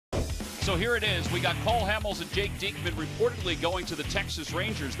So here it is. We got Cole Hamels and Jake Diekman reportedly going to the Texas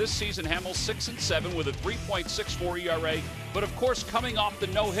Rangers. This season, Hamels 6-7 with a 3.64 ERA. But of course, coming off the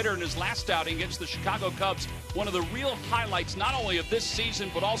no-hitter in his last outing against the Chicago Cubs, one of the real highlights not only of this season,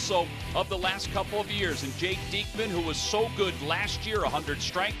 but also of the last couple of years. And Jake Diekman, who was so good last year, 100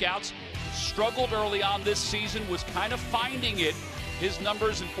 strikeouts, struggled early on this season, was kind of finding it. His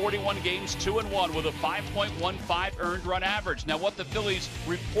numbers in 41 games, 2-1 with a 5.15 earned run average. Now, what the Phillies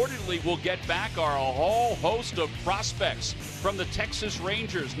reportedly will get back are a whole host of prospects from the Texas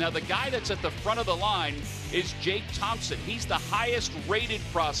Rangers. Now, the guy that's at the front of the line is Jake Thompson. He's the highest rated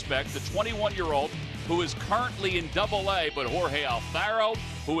prospect, the 21-year-old who is currently in Double-A, but Jorge Alfaro,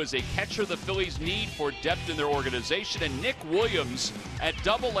 who is a catcher the Phillies need for depth in their organization, and Nick Williams at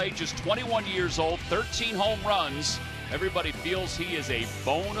Double-A, just 21 years old, 13 home runs. Everybody feels he is a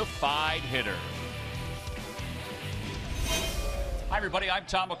bona fide hitter. Hi, everybody. I'm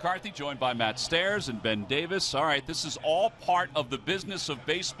Tom McCarthy, joined by Matt Stairs and Ben Davis. All right, this is all part of the business of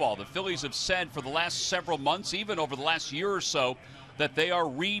baseball. The Phillies have said for the last several months, even over the last year or so, that they are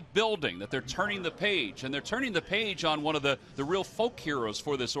rebuilding, that they're turning the page. And they're turning the page on one of the real folk heroes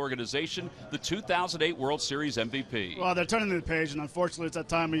for this organization, the 2008 World Series MVP. Well, they're turning the page, and unfortunately it's that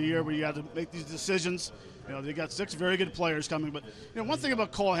time of year where you have to make these decisions. You know, they got 6 very good players coming. But, you know, one thing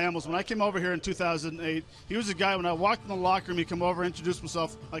about Cole Hamels, when I came over here in 2008, he was a guy, when I walked in the locker room, he'd come over, introduce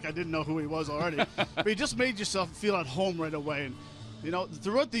himself like I didn't know who he was already. But he just made yourself feel at home right away. And, you know,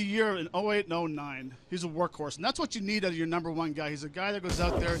 throughout the year in 08 and 09, he's a workhorse. And that's what you need out of your number one guy. He's a guy that goes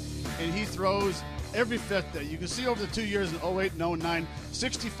out there and he throws every fifth day. You can see over the 2 years in 08 and 09,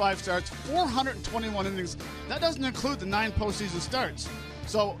 65 starts, 421 innings. That doesn't include the 9 postseason starts.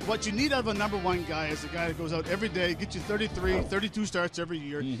 So what you need out of a number one guy is a guy that goes out every day, gets you 33, 32 starts every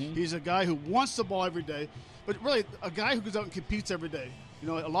year. He's a guy who wants the ball every day, but really a guy who goes out and competes every day. You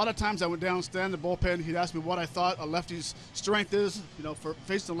know, a lot of times I went down, stand in the bullpen. He'd ask me what I thought a lefty's strength is, you know, for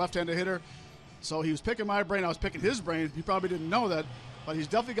facing a left-handed hitter. So he was picking my brain. I was picking his brain. He probably didn't know that. But he's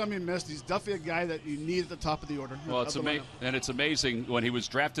definitely going to be missed. He's definitely a guy that you need at the top of the order. Well, it's amazing when he was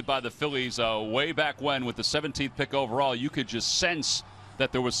drafted by the Phillies way back when with the 17th pick overall, you could just sense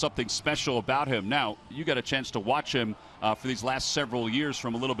that there was something special about him. Now, you got a chance to watch him for these last several years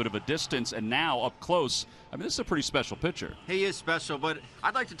from a little bit of a distance, and now up close. I mean, this is a pretty special pitcher. He is special, but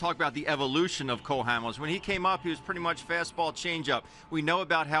I'd like to talk about the evolution of Cole Hamels. When he came up, he was pretty much fastball changeup. We know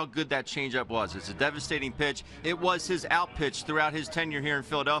about how good that changeup was. It's a devastating pitch. It was his out pitch throughout his tenure here in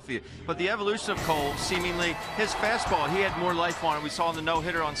Philadelphia. But the evolution of Cole, seemingly his fastball, he had more life on it. We saw in the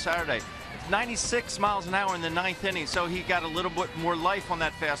no-hitter on Saturday. 96 miles an hour in the 9th inning, so he got a little bit more life on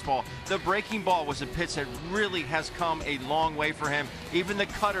that fastball. The breaking ball was a pitch that really has come a long way for him. Even the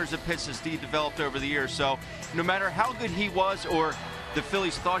cutter's a pitch that's developed over the years. So no matter how good he was or the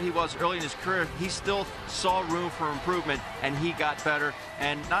Phillies thought he was early in his career, he still saw room for improvement, and he got better.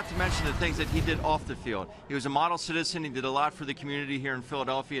 And not to mention the things that he did off the field. He was a model citizen. He did a lot for the community here in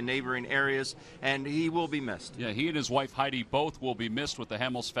Philadelphia and neighboring areas, and he will be missed. Yeah, he and his wife Heidi both will be missed with the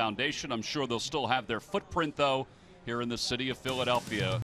Hamels Foundation. I'm sure they'll still have their footprint, though, here in the city of Philadelphia.